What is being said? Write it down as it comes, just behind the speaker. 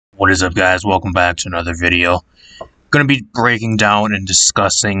What is up, guys? Welcome back to another video. Going to be breaking down and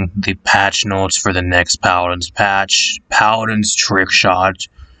discussing the patch notes for the next Paladins patch, Paladins Trickshot,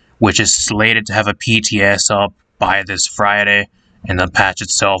 which is slated to have a PTS up by this Friday, and the patch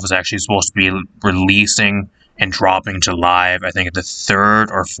itself is actually supposed to be releasing and dropping to live, I think, at the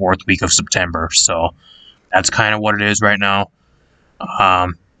 3rd or 4th week of September. So that's kind of what it is right now.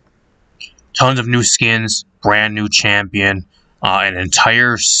 Tons of new skins, brand new champion, an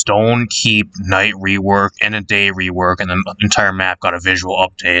entire Stone Keep night rework and a day rework, and the entire map got a visual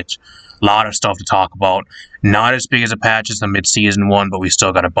update. A lot of stuff to talk about. Not as big as a patch as the mid-season one, but we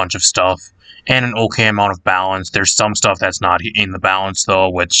still got a bunch of stuff and an okay amount of balance. There's some stuff that's not in the balance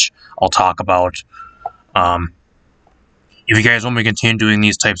though, which I'll talk about. If you guys want me to continue doing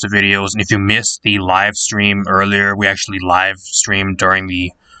these types of videos, and if you missed the live stream earlier, we actually live streamed during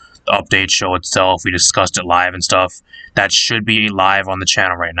the update show itself. We discussed it live and stuff. That should be live on the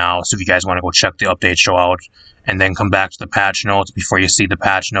channel right now, so if you guys want to go check the update show out and then come back to the patch notes before you see the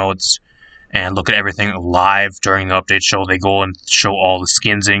patch notes and look at everything live during the update show. They go and show all the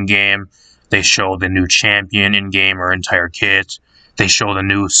skins in game. They show the new champion in game or entire kit. They show the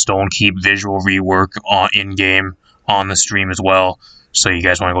new Stone Keep visual rework in game on the stream as well, so you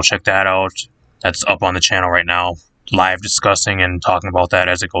guys want to go check that out. That's up on the channel right now, live discussing and talking about that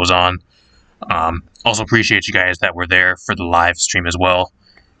as it goes on. Also appreciate you guys that were there for the live stream as well.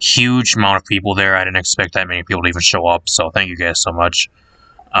 Huge amount of people there. I didn't expect that many people to even show up, so thank you guys so much.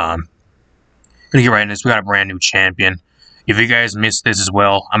 Gonna get right into this. We got a brand new champion. If you guys missed this as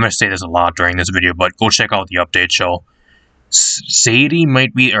well, I'm gonna say this a lot during this video, but go check out the update show. Saati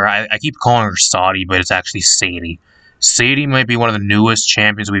might be, or I keep calling her Saati, but it's actually Saati. Saati might be one of the newest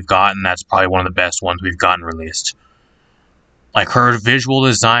champions we've gotten. That's probably one of the best ones we've gotten released. Like, her visual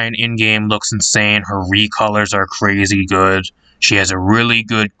design in-game looks insane. Her recolors are crazy good. She has a really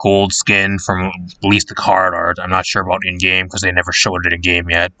good gold skin from at least the card art. I'm not sure about in-game because they never showed it in-game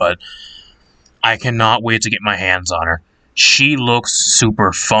yet, but I cannot wait to get my hands on her. She looks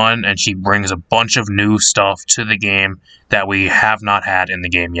super fun, and she brings a bunch of new stuff to the game that we have not had in the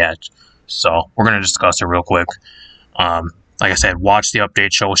game yet. So, we're going to discuss her real quick. Like I said, watch the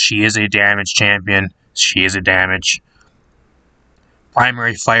update show. She is a damage champion. She is a damage.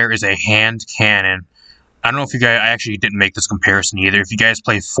 Primary fire is a hand cannon. I don't know if you guys, I actually didn't make this comparison either. If you guys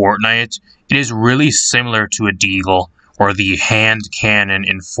play Fortnite, it is really similar to a deagle or the hand cannon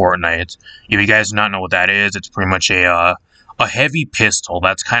in Fortnite. If you guys do not know what that is, it's pretty much a heavy pistol.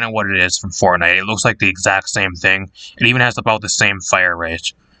 That's kind of what it is from Fortnite. It looks like the exact same thing. It even has about the same fire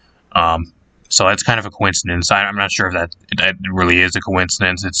rate. So that's kind of a coincidence. I'm not sure if that really is a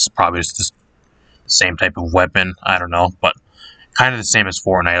coincidence. It's probably just the same type of weapon. I don't know, but kind of the same as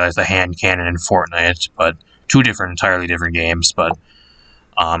Fortnite, as the hand cannon in Fortnite, but two entirely different games. But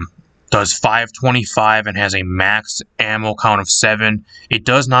does 525 and has a max ammo count of 7. It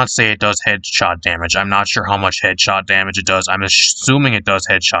does not say it does headshot damage. I'm not sure how much headshot damage it does. I'm assuming it does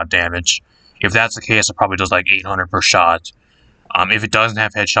headshot damage. If that's the case, it probably does like 800 per shot. If it doesn't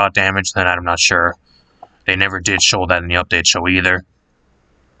have headshot damage, then I'm not sure. They never did show that in the update show either.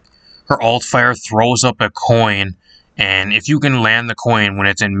 Her alt fire throws up a coin, and if you can land the coin when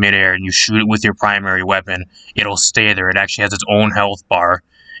it's in midair and you shoot it with your primary weapon, it'll stay there. It actually has its own health bar,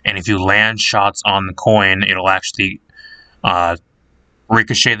 and if you land shots on the coin, it'll actually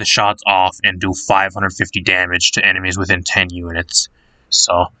ricochet the shots off and do 550 damage to enemies within 10 units.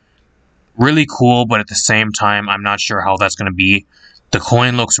 So, really cool, but at the same time, I'm not sure how that's going to be. The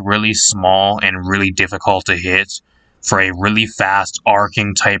coin looks really small and really difficult to hit for a really fast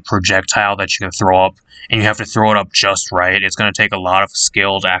arcing type projectile that you can throw up, and you have to throw it up just right. It's going to take a lot of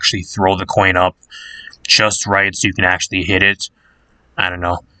skill to actually throw the coin up just right so you can actually hit it. I don't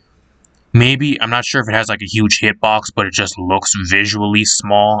know. Maybe, I'm not sure if it has like a huge hitbox, but it just looks visually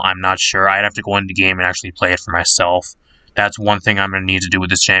small. I'm not sure. I'd have to go into the game and actually play it for myself. That's one thing I'm going to need to do with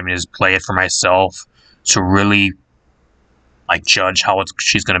this champion, is play it for myself to really like judge how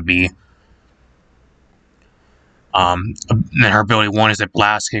she's going to be. Then her ability 1 is a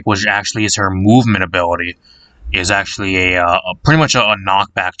blast kick, which actually is her movement ability. Is actually pretty much a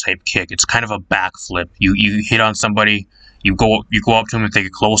knockback type kick. It's kind of a backflip. You hit on somebody, you go up to them, if they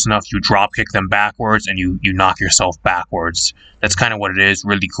get close enough, you drop kick them backwards, and you knock yourself backwards. That's kind of what it is.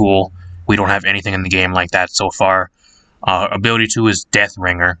 Really cool. We don't have anything in the game like that so far. Ability 2 is Death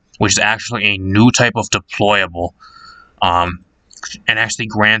Ringer, which is actually a new type of deployable. And actually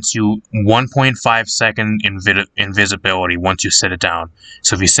grants you 1.5 second invisibility once you set it down.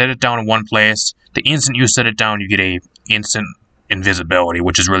 So if you set it down in one place, the instant you set it down, you get a instant invisibility,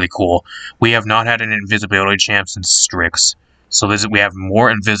 which is really cool. We have not had an invisibility champ since Strix. So we have more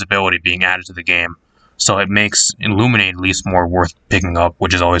invisibility being added to the game. So it makes Illuminate at least more worth picking up,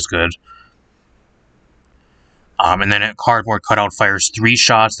 which is always good. And then a Cardboard Cutout fires 3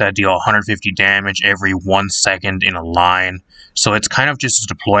 shots that deal 150 damage every 1 second in a line. So it's kind of just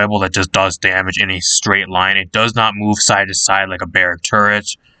a deployable that just does damage in a straight line. It does not move side to side like a Barrack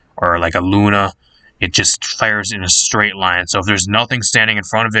Turret or like a Luna. It just fires in a straight line. So if there's nothing standing in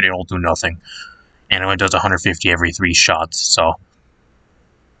front of it, it'll do nothing. And it only does 150 every 3 shots. So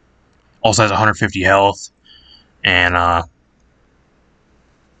also has 150 health. And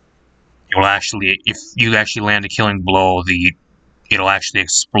it will actually, if you actually land a killing blow, it'll actually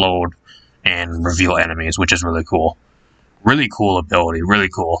explode and reveal enemies, which is really cool. Really cool ability, really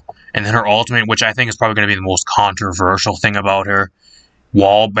cool. And then her ultimate, which I think is probably going to be the most controversial thing about her,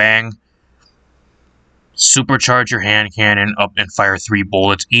 Wall Bang. Supercharge your hand cannon up and fire 3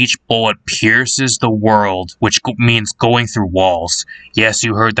 bullets. Each bullet pierces the world, which means going through walls. Yes,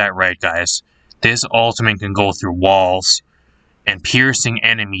 you heard that right, guys. This ultimate can go through walls and piercing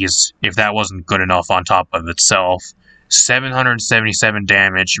enemies, if that wasn't good enough on top of itself. 777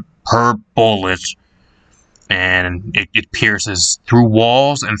 damage per bullet, and it pierces through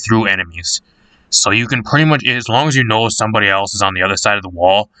walls and through enemies. So you can pretty much, as long as you know somebody else is on the other side of the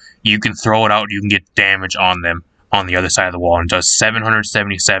wall, you can throw it out, you can get damage on them on the other side of the wall, and it does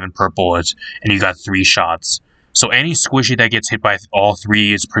 777 per bullet, and you got 3 shots. So any squishy that gets hit by all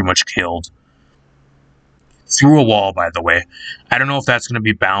 3 is pretty much killed. Through a wall, by the way. I don't know if that's going to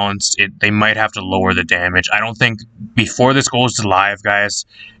be balanced. They might have to lower the damage. I don't think, before this goes to live, guys,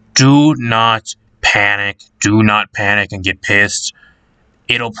 do not panic. Do not panic and get pissed.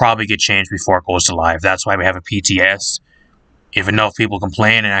 It'll probably get changed before it goes to live. That's why we have a PTS. If enough people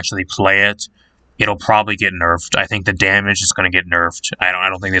complain and actually play it, it'll probably get nerfed. I think the damage is going to get nerfed. I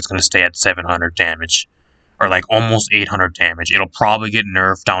don't think it's going to stay at 700 damage. Or like almost 800 damage. It'll probably get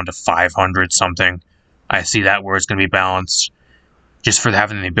nerfed down to 500 something. I see that where it's going to be balanced. Just for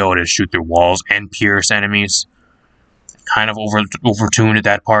having the ability to shoot through walls and pierce enemies. Kind of overtuned at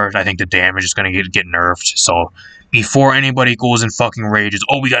that part. I think the damage is going to get nerfed. So before anybody goes and fucking rages,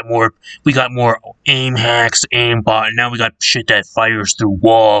 oh, we got more aim hacks, aim bot, and now we got shit that fires through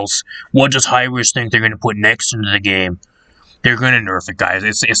walls. What does Hi-Risk think they're going to put next into the game? They're going to nerf it, guys.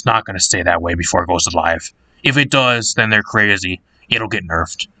 It's not going to stay that way before it goes to live. If it does, then they're crazy. It'll get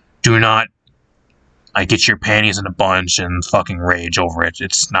nerfed. Do not get your panties in a bunch and fucking rage over it.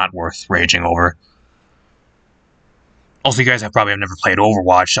 It's not worth raging over. Also, you guys have never played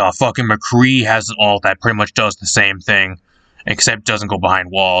Overwatch. Fucking McCree has an ult that pretty much does the same thing, except doesn't go behind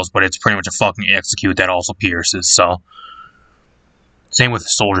walls, but it's pretty much a fucking execute that also pierces, so. Same with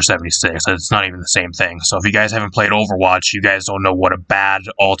Soldier 76, it's not even the same thing. So if you guys haven't played Overwatch, you guys don't know what a bad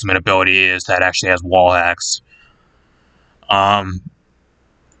ultimate ability is that actually has wall hacks.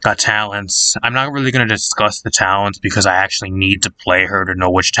 Got talents. I'm not really going to discuss the talents because I actually need to play her to know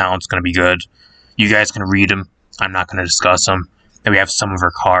which talent's going to be good. You guys can read them. I'm not going to discuss them. Then we have some of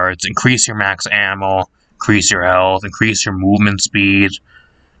her cards. Increase your max ammo, increase your health, increase your movement speed,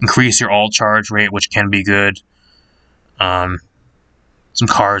 increase your ult charge rate, which can be good. Some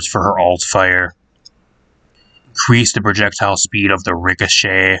cards for her ult fire. Increase the projectile speed of the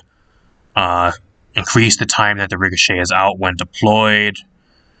ricochet. Increase the time that the ricochet is out when deployed.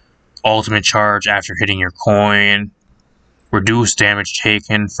 Ultimate charge after hitting your coin. Reduce damage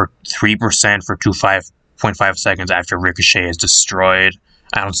taken for 3% for 2.5 seconds after ricochet is destroyed.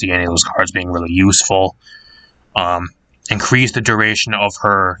 I don't see any of those cards being really useful. Increase the duration of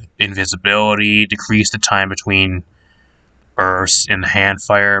her invisibility. Decrease the time between bursts in the hand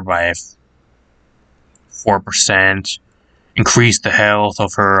fire by 4%. Increase the health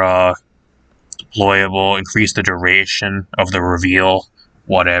of her deployable. Increase the duration of the reveal.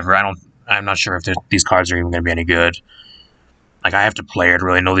 Whatever. I'm not sure if these cards are even going to be any good. Like, I have to play her to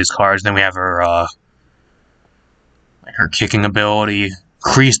really know these cards. Then we have her her kicking ability.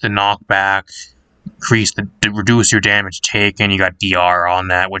 Increase the knockback. Reduce your damage taken. You got DR on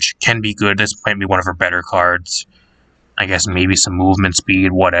that, which can be good. This might be one of her better cards. I guess maybe some movement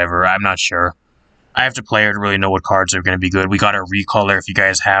speed, whatever. I'm not sure. I have to play her to really know what cards are going to be good. We got a recolor. If you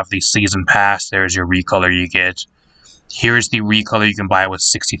guys have the season pass, there's your recolor you get. Here's the recolor you can buy with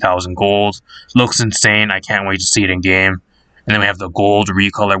 60,000 gold. Looks insane. I can't wait to see it in game. And then we have the gold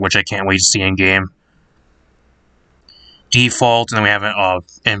recolor, which I can't wait to see in game. Default, and then we have an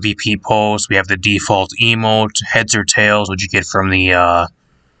MVP pose. We have the default emote, heads or tails, which you get from the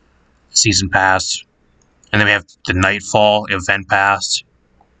season pass. And then we have the Nightfall event pass.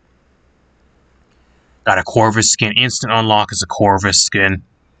 Got a Corvus skin. Instant unlock is a Corvus skin.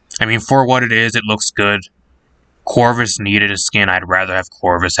 I mean, for what it is, it looks good. Corvus needed a skin. I'd rather have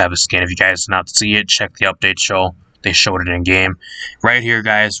Corvus have a skin. If you guys did not see it, check the update show. They showed it in game. Right here,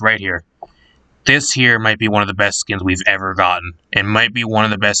 guys, right here. This here might be one of the best skins we've ever gotten. It might be one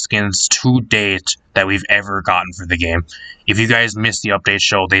of the best skins to date that we've ever gotten for the game. If you guys missed the update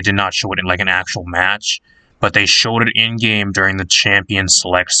show, they did not show it in like an actual match, but they showed it in game during the champion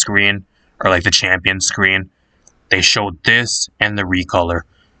select screen, or like the champion screen. They showed this and the recolor.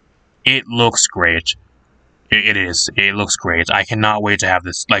 It looks great. It is. It looks great. I cannot wait to have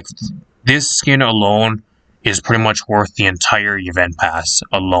this. Like, this skin alone is pretty much worth the entire event pass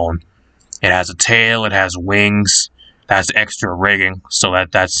alone. It has a tail, it has wings, it has extra rigging, so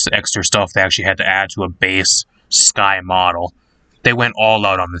that's extra stuff they actually had to add to a base sky model. They went all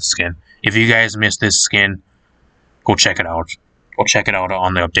out on this skin. If you guys missed this skin, go check it out. Go check it out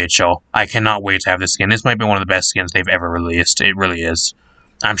on the update show. I cannot wait to have this skin. This might be one of the best skins they've ever released. It really is.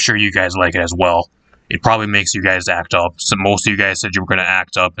 I'm sure you guys like it as well. It probably makes you guys act up. So most of you guys said you were going to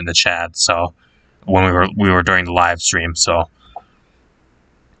act up in the chat, so when we were during the live stream, so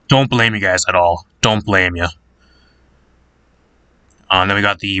don't blame you guys at all. Don't blame you. Then we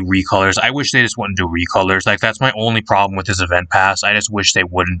got the recolors. I wish they just wouldn't do recolors. Like, that's my only problem with this event pass. I just wish they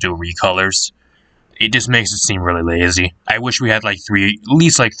wouldn't do recolors. It just makes it seem really lazy. I wish we had like at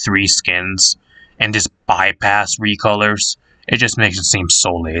least like three skins and just bypass recolors. It just makes it seem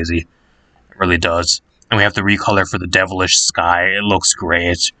so lazy. It really does. And we have the recolor for the Devilish Sky. It looks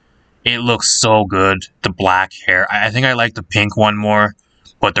great. It looks so good. The black hair. I think I like the pink one more,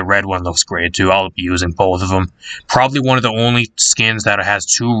 but the red one looks great too. I'll be using both of them. Probably one of the only skins that has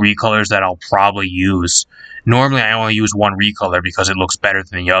two recolors that I'll probably use. Normally I only use one recolor because it looks better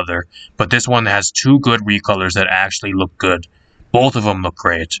than the other, but this one has two good recolors that actually look good. Both of them look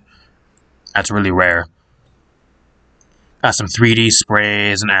great. That's really rare. Got some 3D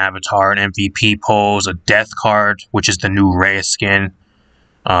sprays, an avatar, an MVP pose, a death card, which is the new Ray skin.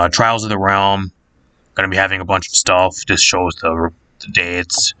 Trials of the Realm. Gonna be having a bunch of stuff. Just shows the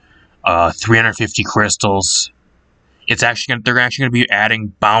dates. 350 crystals. They're actually gonna be adding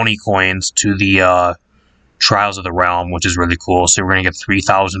bounty coins to the Trials of the Realm, which is really cool. So we're gonna get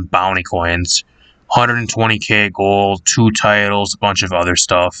 3,000 bounty coins, 120k gold, 2 titles, a bunch of other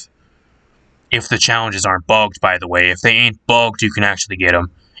stuff. If the challenges aren't bugged, by the way. If they ain't bugged, you can actually get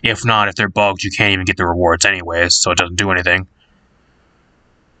them. If not, if they're bugged, you can't even get the rewards anyways, so it doesn't do anything.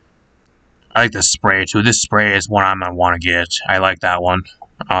 I like this spray, too. This spray is one I'm going to want to get. I like that one.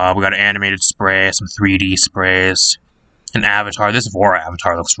 We got an animated spray, some 3D sprays, an avatar. This Vora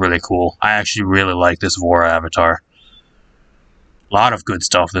avatar looks really cool. I actually really like this Vora avatar. A lot of good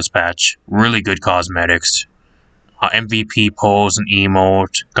stuff this patch. Really good cosmetics. MVP pose and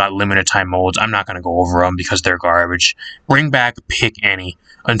emote. Got limited time modes. I'm not going to go over them because they're garbage. Bring back Pick Any.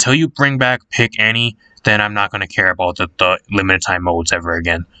 Until you bring back Pick Any, then I'm not going to care about the limited time modes ever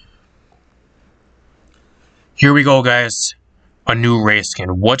again. Here we go, guys. A new race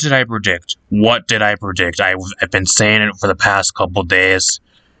skin. What did I predict? What did I predict? I've been saying it for the past couple days.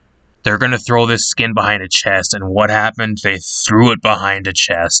 They're going to throw this skin behind a chest, and what happened? They threw it behind a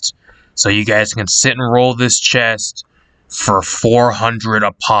chest. So you guys can sit and roll this chest for 400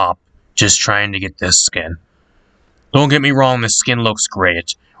 a pop, just trying to get this skin. Don't get me wrong, this skin looks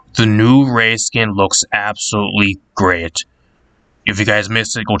great. The new Ray skin looks absolutely great. If you guys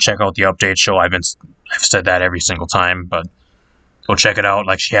missed it, go check out the update show. I've said that every single time, but go check it out.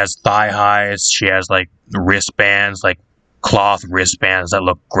 Like, she has thigh highs, she has like wristbands, like cloth wristbands that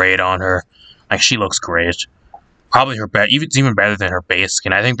look great on her. Like, she looks great. Probably it's even better than her base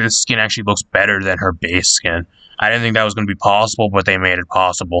skin. I think this skin actually looks better than her base skin. I didn't think that was going to be possible, but they made it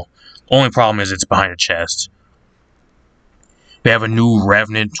possible. Only problem is it's behind a chest. We have a new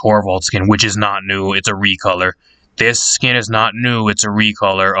Revenant Torvald skin, which is not new. It's a recolor. This skin is not new. It's a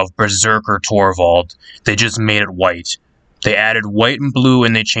recolor of Berserker Torvald. They just made it white. They added white and blue,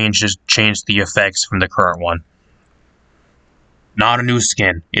 and they changed the effects from the current one. Not a new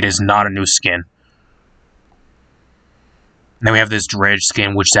skin. It is not a new skin. And then we have this Dredge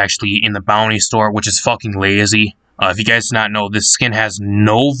skin, which is actually in the bounty store, which is fucking lazy. If you guys do not know, this skin has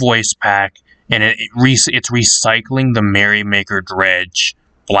no voice pack, and it's recycling the Merrymaker Dredge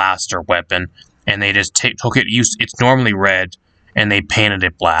blaster weapon. And they just took it, it's normally red, and they painted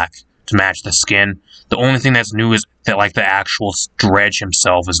it black to match the skin. The only thing that's new is that, like, the actual Dredge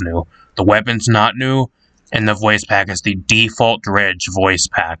himself is new. The weapon's not new, and the voice pack is the default Dredge voice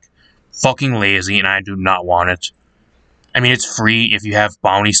pack. Fucking lazy, and I do not want it. I mean, it's free. If you have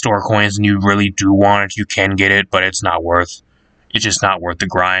bounty store coins and you really do want it, you can get it, but it's not worth. It's just not worth the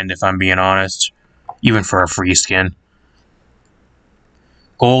grind, if I'm being honest. Even for a free skin.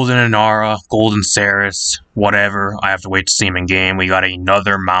 Golden Inara, Golden Ceres, whatever. I have to wait to see him in game. We got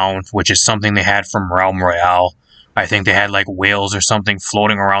another mount, which is something they had from Realm Royale. I think they had like whales or something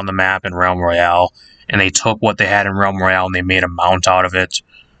floating around the map in Realm Royale, and they took what they had in Realm Royale and they made a mount out of it.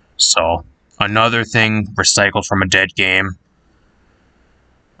 So, another thing recycled from a dead game.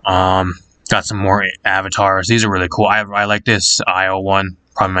 Got some more avatars. These are really cool. I like this IO one,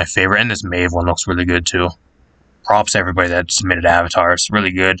 probably my favorite, and this Maeve one looks really good too. Props to everybody that submitted avatars.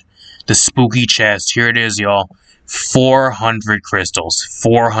 Really good. The spooky chest. Here it is, y'all. 400 crystals.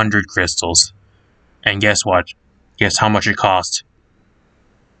 400 crystals. And guess what? Guess how much it cost?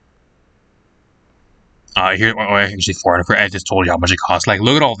 Actually 400. I just told you how much it cost. Like,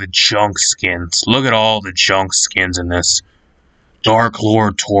 look at all the junk skins. Look at all the junk skins in this. Dark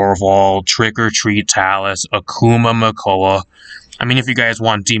Lord Torvald, Trick or Treat Talus, Akuma Makoa. I mean, if you guys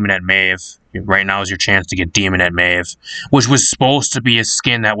want Demonette Maeve, right now is your chance to get Demonette Maeve, which was supposed to be a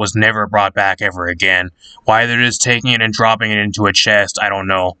skin that was never brought back ever again. Why they're just taking it and dropping it into a chest, I don't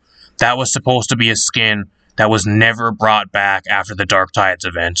know. That was supposed to be a skin that was never brought back after the Dark Tides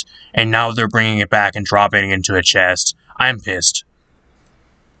event, and now they're bringing it back and dropping it into a chest. I'm pissed.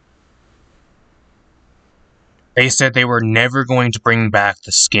 They said they were never going to bring back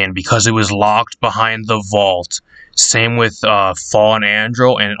the skin because it was locked behind the vault. Same with Fallen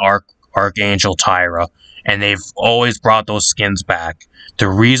Andro and Archangel Tyra. And they've always brought those skins back. The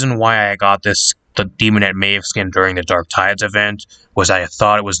reason why I got the Demonette Maeve skin during the Dark Tides event was I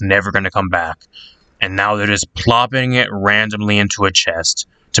thought it was never going to come back. And now they're just plopping it randomly into a chest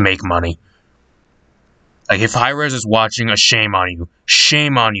to make money. Like, if Hi-Rez is watching, a shame on you.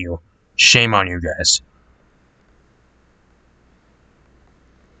 Shame on you. Shame on you guys.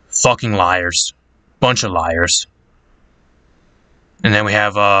 Fucking liars. Bunch of liars. And then we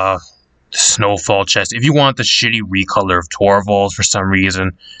have the Snowfall chest. If you want the shitty recolor of Torvald for some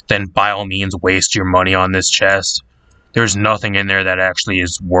reason, then by all means waste your money on this chest. There's nothing in there that actually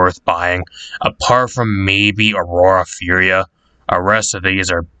is worth buying. Apart from maybe Aurora Furia. The rest of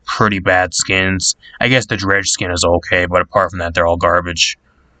these are pretty bad skins. I guess the Dredge skin is okay, but apart from that, they're all garbage.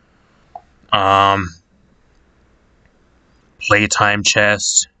 Playtime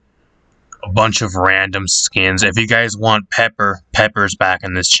chest. A bunch of random skins. If you guys want Pepper, Pepper's back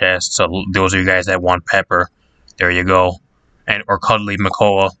in this chest. So those of you guys that want Pepper, there you go. Or Cuddly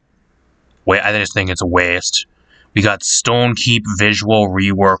Makoa. Wait, I just think it's a waste. We got Stonekeep visual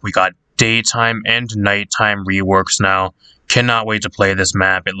rework. We got daytime and nighttime reworks now. Cannot wait to play this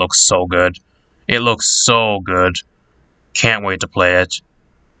map. It looks so good. It looks so good. Can't wait to play it.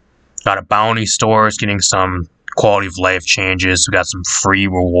 Got a bounty store. It's getting some quality of life changes. We got some free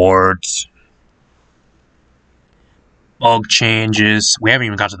rewards. Bug changes. We haven't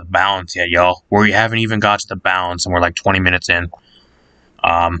even got to the balance yet, y'all. We haven't even got to the balance, and we're like 20 minutes in.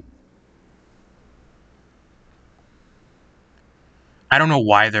 I don't know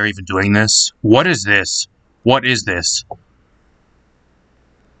why they're even doing this. What is this? What is this?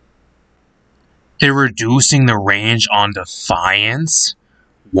 They're reducing the range on Defiance?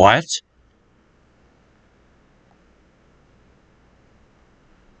 What?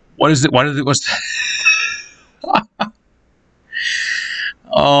 What is it? What is it? What's that?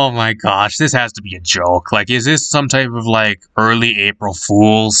 Oh my gosh, this has to be a joke. Like, is this some type of, like, early April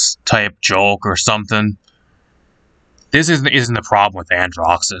Fool's type joke or something? This isn't the problem with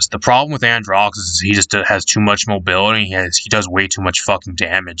Androxus. The problem with Androxus is he just has too much mobility. He does way too much fucking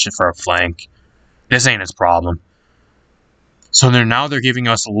damage for a flank. This ain't his problem. So now they're giving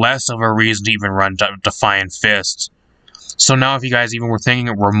us less of a reason to even run Defiant Fist. So now if you guys even were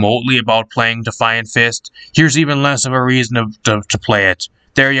thinking remotely about playing Defiant Fist, here's even less of a reason to play it.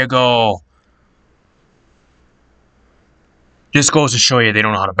 There you go. Just goes to show you they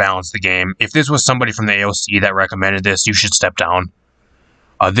don't know how to balance the game. If this was somebody from the AOC that recommended this, you should step down.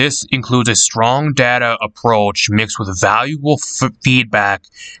 This includes a strong data approach mixed with valuable feedback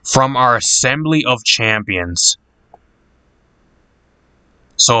from our assembly of champions.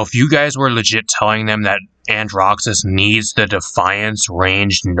 So if you guys were legit telling them that Androxus needs the Defiance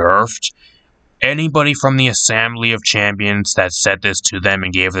range nerfed, anybody from the Assembly of Champions that said this to them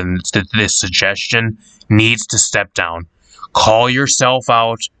and gave them this suggestion needs to step down. Call yourself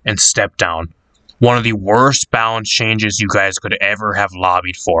out and step down. One of the worst balance changes you guys could ever have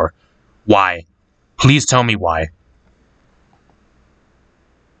lobbied for. Why? Please tell me why.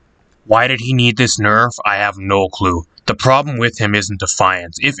 Why did he need this nerf? I have no clue. The problem with him isn't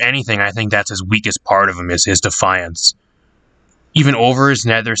Defiance. If anything, I think that's his weakest part of him is his Defiance. Even over his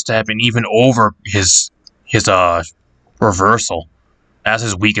Nether Step and even over his Reversal. That's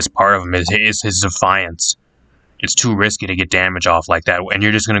his weakest part of him is his Defiance. It's too risky to get damage off like that, and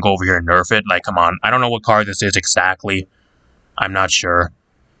you're just going to go over here and nerf it? Like, come on. I don't know what card this is exactly. I'm not sure.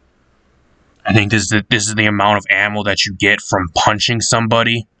 I think this is the amount of ammo that you get from punching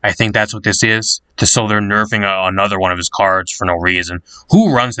somebody. I think that's what this is. So they're nerfing another one of his cards for no reason.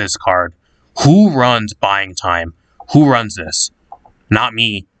 Who runs this card? Who runs Buying Time? Who runs this? Not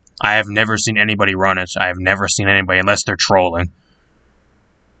me. I have never seen anybody run it. I have never seen anybody, unless they're trolling.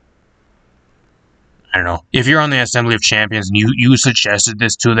 I don't know. If you're on the Assembly of Champions and you suggested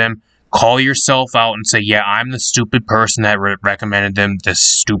this to them, call yourself out and say, yeah, I'm the stupid person that recommended them this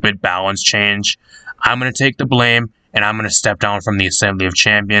stupid balance change. I'm going to take the blame, and I'm going to step down from the Assembly of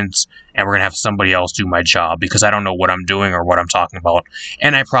Champions, and we're going to have somebody else do my job, because I don't know what I'm doing or what I'm talking about,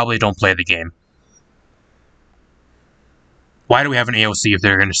 and I probably don't play the game. Why do we have an AOC if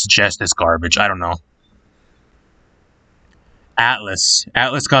they're going to suggest this garbage? I don't know. Atlas.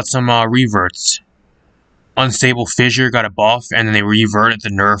 Atlas got some reverts. Unstable Fissure got a buff, and then they reverted the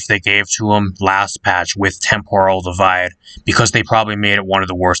nerf they gave to him last patch with Temporal Divide, because they probably made it one of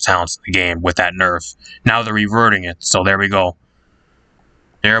the worst talents in the game with that nerf. Now they're reverting it, so there we go.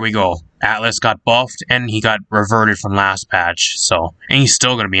 There we go. Atlas got buffed, and he got reverted from last patch, so... And he's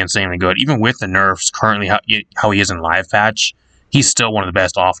still going to be insanely good. Even with the nerfs, currently how he is in live patch, he's still one of the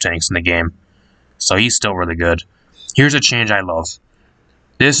best off-tanks in the game. So he's still really good. Here's a change I love.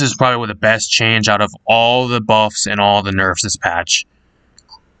 This is probably the best change out of all the buffs and all the nerfs this patch.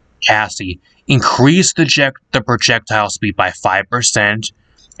 Cassie. Increase the projectile speed by 5%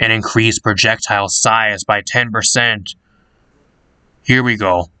 and increase projectile size by 10%. Here we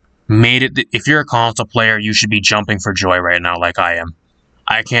go. Made it. If you're a console player, you should be jumping for joy right now like I am.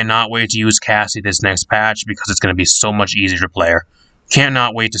 I cannot wait to use Cassie this next patch because it's going to be so much easier to play her.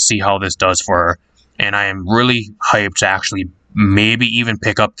 Cannot wait to see how this does for her. And I am really hyped to actually maybe even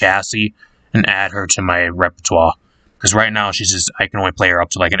pick up Cassie and add her to my repertoire. Because right now, she's just, I can only play her up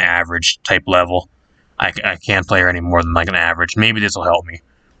to like an average type level. I can't play her any more than like an average. Maybe this will help me.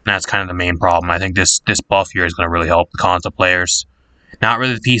 And that's kind of the main problem. I think this buff here is going to really help the console players. Not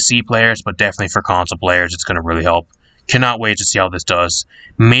really the PC players, but definitely for console players, it's going to really help. Cannot wait to see how this does.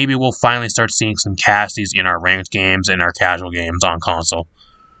 Maybe we'll finally start seeing some Cassies in our ranked games and our casual games on console.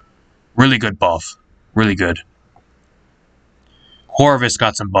 Really good buff. Really good. Horvis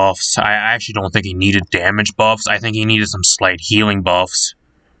got some buffs. I actually don't think he needed damage buffs. I think he needed some slight healing buffs.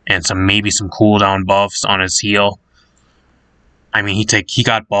 And maybe some cooldown buffs on his heal. I mean, he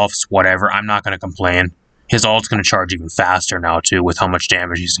got buffs, whatever. I'm not going to complain. His ult's going to charge even faster now, too, with how much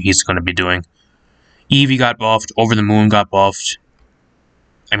damage he's going to be doing. Eevee got buffed. Over the Moon got buffed.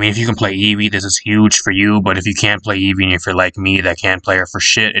 I mean, if you can play Eevee, this is huge for you. But if you can't play Eevee, and if you're like me that can't play her for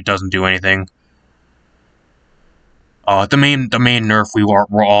shit, it doesn't do anything. The main nerf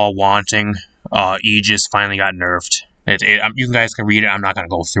we're all wanting, Aegis finally got nerfed. You guys can read it. I'm not going to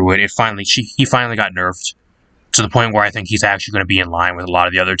go through it. He finally got nerfed to the point where I think he's actually going to be in line with a lot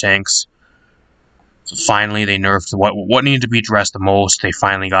of the other tanks. So finally, they nerfed what needed to be addressed the most. They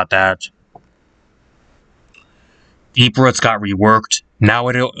finally got that. Deep Roots got reworked. Now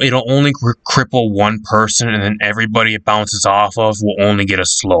it'll only cripple one person, and then everybody it bounces off of will only get a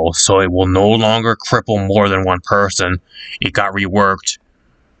slow. So it will no longer cripple more than one person. It got reworked.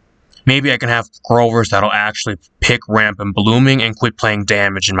 Maybe I can have Grovers that'll actually pick Ramp and Blooming and quit playing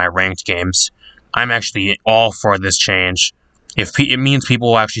damage in my ranked games. I'm actually all for this change. If it means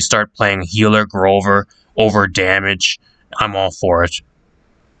people will actually start playing Healer Grover over damage, I'm all for it.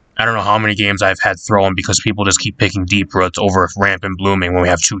 I don't know how many games I've had thrown because people just keep picking Deep Roots over Ramp and Blooming when we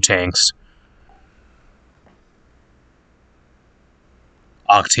have two tanks.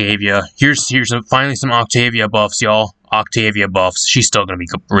 Octavia. Here's finally some Octavia buffs, y'all. Octavia buffs. She's still going to be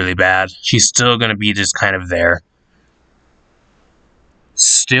really bad. She's still going to be just kind of there.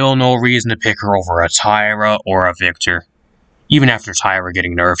 Still no reason to pick her over a Tyra or a Victor. Even after Tyra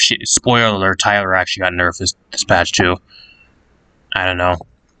getting nerfed. Spoiler alert, Tyra actually got nerfed this patch too. I don't know.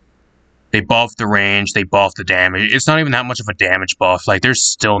 They buffed the range, they buffed the damage. It's not even that much of a damage buff. Like, there's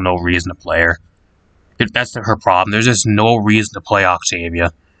still no reason to play her. That's her problem. There's just no reason to play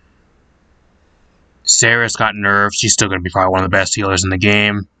Octavia. Saris got nerfed. She's still going to be probably one of the best healers in the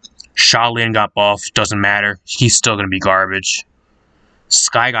game. Shaolin got buffed. Doesn't matter. He's still going to be garbage.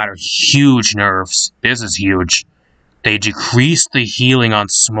 Sky got her huge nerfs. This is huge. They decreased the healing on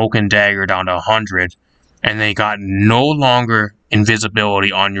Smoke and Dagger down to 100. And they got no longer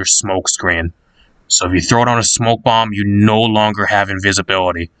invisibility on your smoke screen. So if you throw down a smoke bomb, you no longer have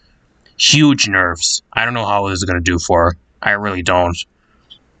invisibility. Huge nerfs. I don't know how this is going to do for her. I really don't.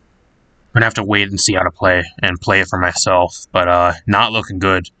 I'm going to have to wait and see how to play and play it for myself. But not looking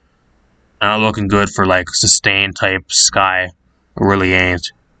good. Not looking good for like sustain type Sky. It really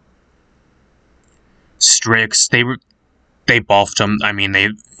ain't. Strix, they buffed him. I mean,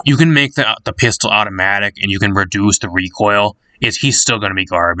 you can make the pistol automatic and you can reduce the recoil. He's still gonna be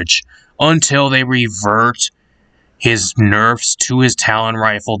garbage until they revert his nerfs to his Talon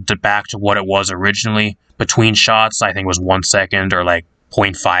rifle back to what it was originally. Between shots, I think it was 1 second or like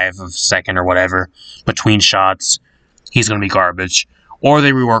 0.5 of a second or whatever. Between shots, he's going to be garbage. Or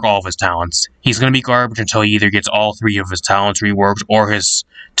they rework all of his talents. He's going to be garbage until he either gets all 3 of his talents reworked or his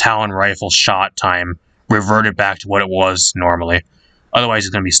Talon rifle shot time reverted back to what it was normally. Otherwise,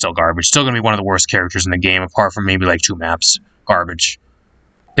 he's going to be still garbage. Still going to be one of the worst characters in the game, apart from maybe like 2 maps. Garbage.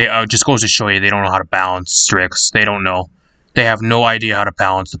 They just goes to show you they don't know how to balance Strix. They don't know. They have no idea how to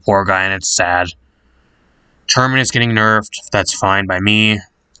balance the poor guy, and it's sad. Terminus getting nerfed. That's fine by me.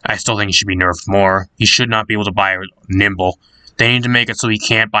 I still think he should be nerfed more. He should not be able to buy Nimble. They need to make it so he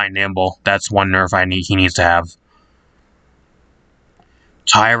can't buy Nimble. That's one nerf he needs to have.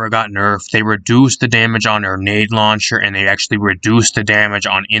 Tyra got nerfed. They reduced the damage on her nade launcher, and they actually reduced the damage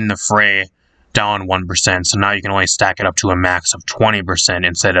on In the Fray down 1%, so now you can only stack it up to a max of 20%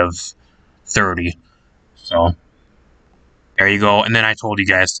 instead of 30. So, there you go. And then I told you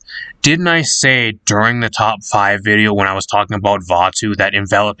guys, didn't I say during the top 5 video when I was talking about Vatu that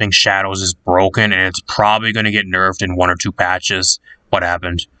Enveloping Shadows is broken and it's probably going to get nerfed in 1 or 2 patches? What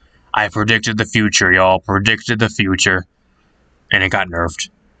happened? I predicted the future, y'all. Predicted the future. And it got nerfed.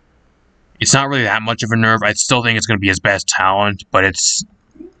 It's not really that much of a nerf. I still think it's going to be his best talent, but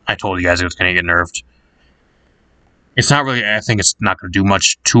I told you guys it was going to get nerfed. It's not really, I think it's not going to do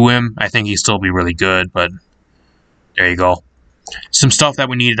much to him. I think he'll still be really good, but there you go. Some stuff that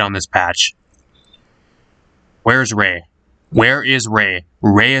we needed on this patch. Where's Ray? Where is Ray?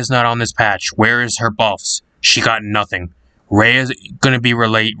 Ray is not on this patch. Where is her buffs? She got nothing. Ray is going to be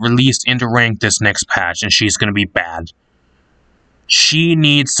released into rank this next patch, and she's going to be bad. She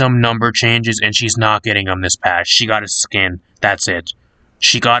needs some number changes, and she's not getting them this patch. She got a skin. That's it.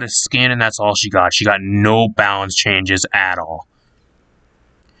 She got a skin, and that's all she got. She got no balance changes at all.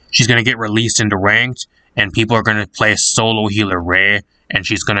 She's going to get released into ranked, and people are going to play solo healer Ray, and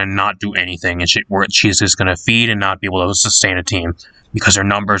she's going to not do anything. And she's just going to feed and not be able to sustain a team because her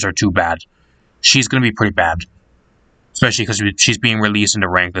numbers are too bad. She's going to be pretty bad, especially because she's being released into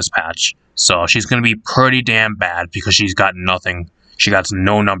ranked this patch. So she's going to be pretty damn bad because she's got nothing. She got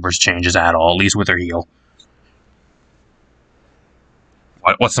no numbers changes at all, at least with her heal.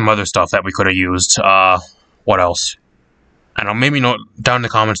 What's some other stuff that we could have used? What else? I don't know, maybe down in the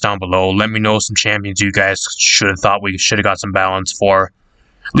comments down below. Let me know some champions you guys should have thought we should have got some balance for.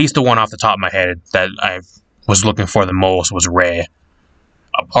 At least the one off the top of my head that I was looking for the most was Ray.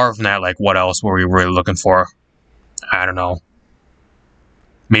 Apart from that, like, what else were we really looking for? I don't know.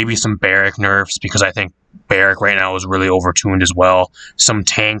 Maybe some Barrack nerfs, because I think Barrack right now is really overtuned as well. Some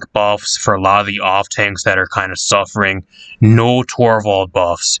tank buffs for a lot of the off tanks that are kind of suffering. No Torvald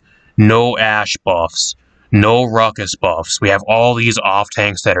buffs. No Ashe buffs. No Ruckus buffs. We have all these off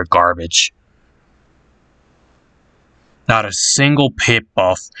tanks that are garbage. Not a single Pip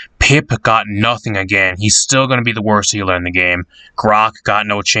buff. Pip got nothing again. He's still going to be the worst healer in the game. Grok got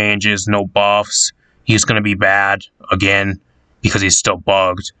no changes, no buffs. He's going to be bad again because he's still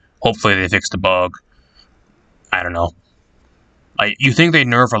bugged. Hopefully they fix the bug. I don't know. You think they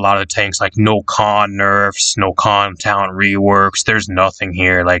nerf a lot of the tanks, like no con nerfs, no con talent reworks. There's nothing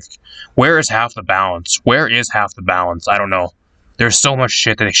here. Like, where is half the balance? Where is half the balance? I don't know. There's so much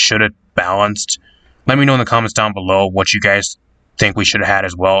shit that they should have balanced. Let me know in the comments down below what you guys think we should have had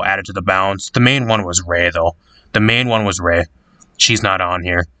as well added to the balance. The main one was Ray, though. The main one was Ray. She's not on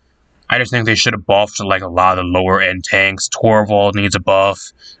here. I just think they should have buffed like a lot of the lower end tanks. Torvald needs a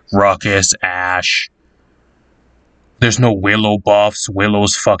buff. Ruckus, Ashe. There's no Willow buffs.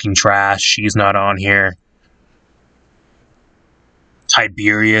 Willow's fucking trash. She's not on here.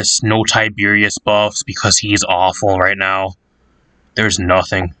 Tiberius. No Tiberius buffs because he's awful right now. There's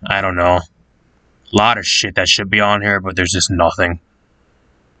nothing. I don't know. A lot of shit that should be on here, but there's just nothing.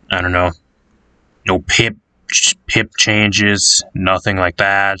 I don't know. No Pip changes. Nothing like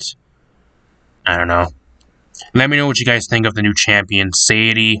that. I don't know. Let me know what you guys think of the new champion,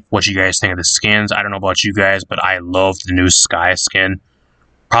 Saati. What you guys think of the skins. I don't know about you guys, but I love the new Sky skin.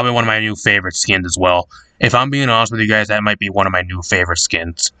 Probably one of my new favorite skins as well. If I'm being honest with you guys, that might be one of my new favorite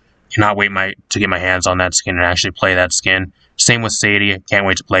skins. Cannot wait to get my hands on that skin and actually play that skin. Same with Saati. Can't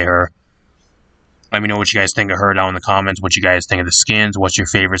wait to play her. Let me know what you guys think of her down in the comments. What you guys think of the skins. What's your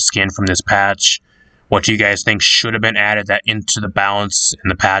favorite skin from this patch? What do you guys think should have been added that into the balance in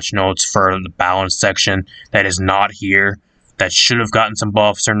the patch notes for the balance section that is not here, that should have gotten some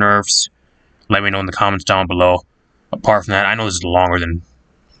buffs or nerfs? let me know in the comments down below. Apart from that, I know this is longer than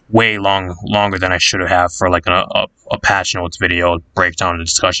I should have for like a patch notes video, breakdown and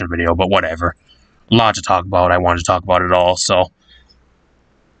discussion video, but whatever. A lot to talk about. I wanted to talk about it all, so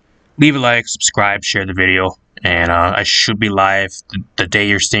leave a like, subscribe, share the video, and I should be live the day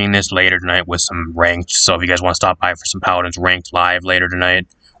you're seeing this later tonight with some ranked. So if you guys want to stop by for some Paladins ranked live later tonight,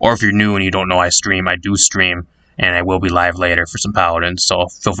 or if you're new and you don't know I do stream, and I will be live later for some Paladins, so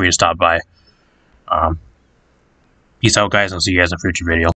feel free to stop by. Peace out, guys. I'll see you guys in a future video.